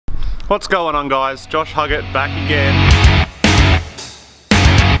What's going on, guys? Josh Huggett back again.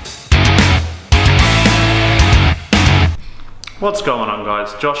 What's going on,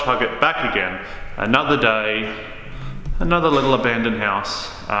 guys? Josh Huggett back again. Another day, another little abandoned house.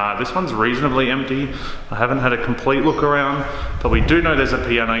 This one's reasonably empty. I haven't had a complete look around, but we do know there's a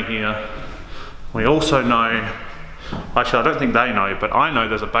piano here. We also know, actually I don't think they know, but I know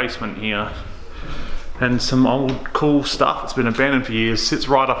there's a basement here. And some old cool stuff. It's been abandoned for years, sits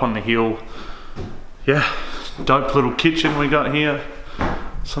right up on the hill. Yeah, dope little kitchen we got here.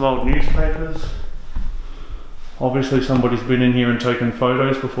 Some old newspapers. Obviously somebody's been in here and taken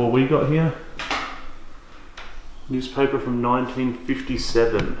photos before we got here. Newspaper from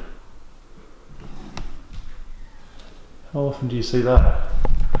 1957. How often do you see that?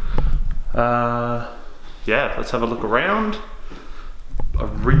 Yeah, let's have a look around.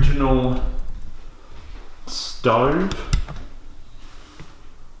 Original stove.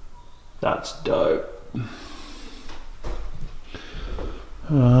 That's dope.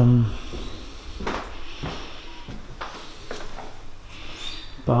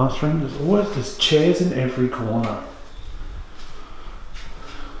 Bathroom. There's chairs in every corner.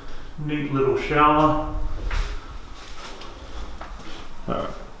 Neat little shower. Alright.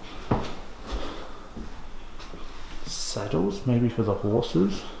 Saddles, maybe for the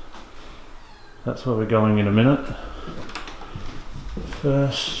horses. That's where we're going in a minute.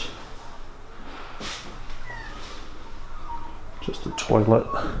 First, just a toilet.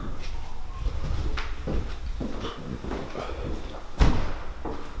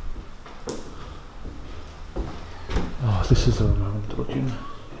 Oh, this is the moment to look in.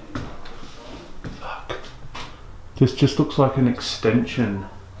 Fuck. This just looks like an extension.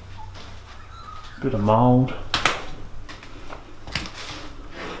 Bit of mould.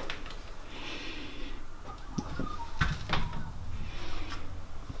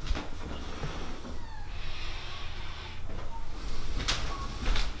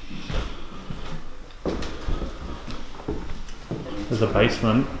 There's a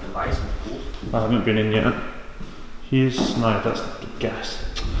basement. I haven't been in yet. No, that's the gas.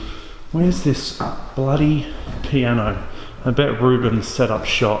 Where's this bloody piano? I bet Ruben's set up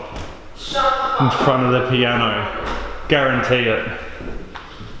shop in front of the piano. Guarantee it.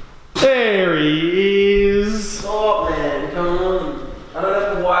 There he is. Stop, man, come on. I don't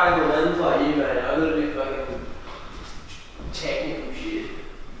have to wire the lens like you, mate. I gotta do fucking technical shit.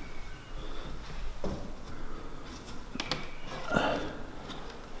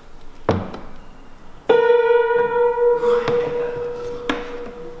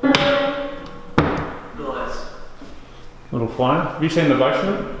 Little fire. Have you seen the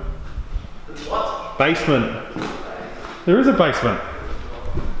basement? What? Basement. There is a basement.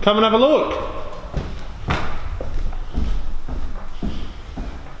 Come and have a look.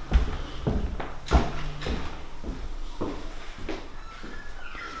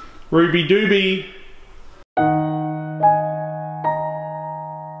 Ruby Dooby.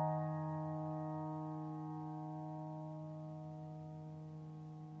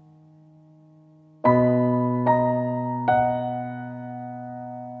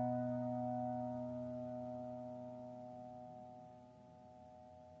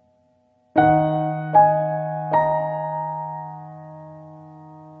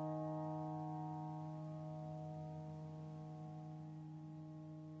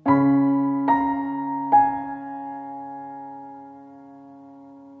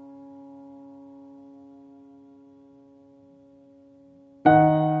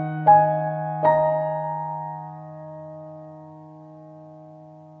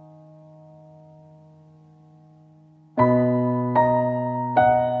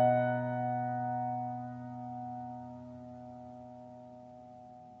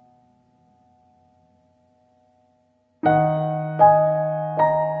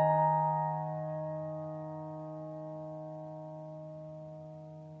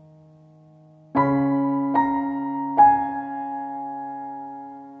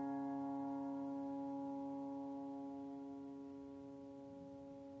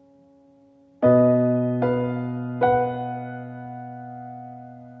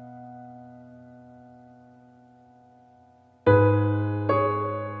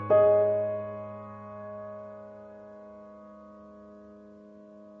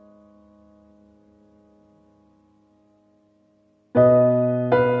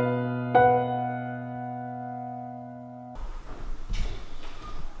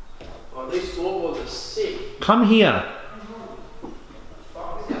 These floorboards are sick. Come here.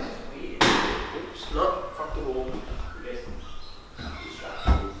 Fuck, this house is weird. Oops, not fuck the wall.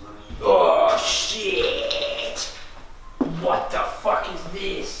 Oh shit! What the fuck is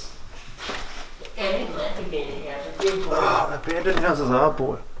this? Oh, abandoned houses are,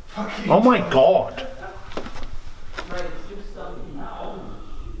 boy. Oh my god.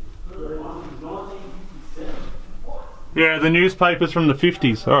 Yeah, the newspapers from the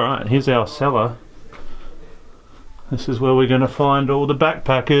 50s. Alright, here's our cellar. This is where we're going to find all the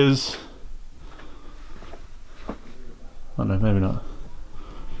backpackers. Oh no, maybe not.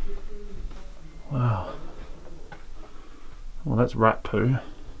 Wow. Well, that's rat poo.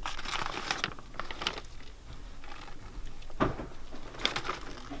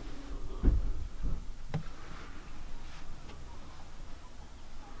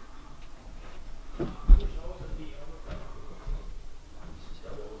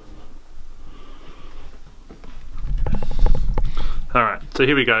 Alright, so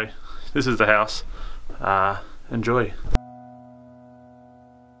here we go. This is the house. Enjoy.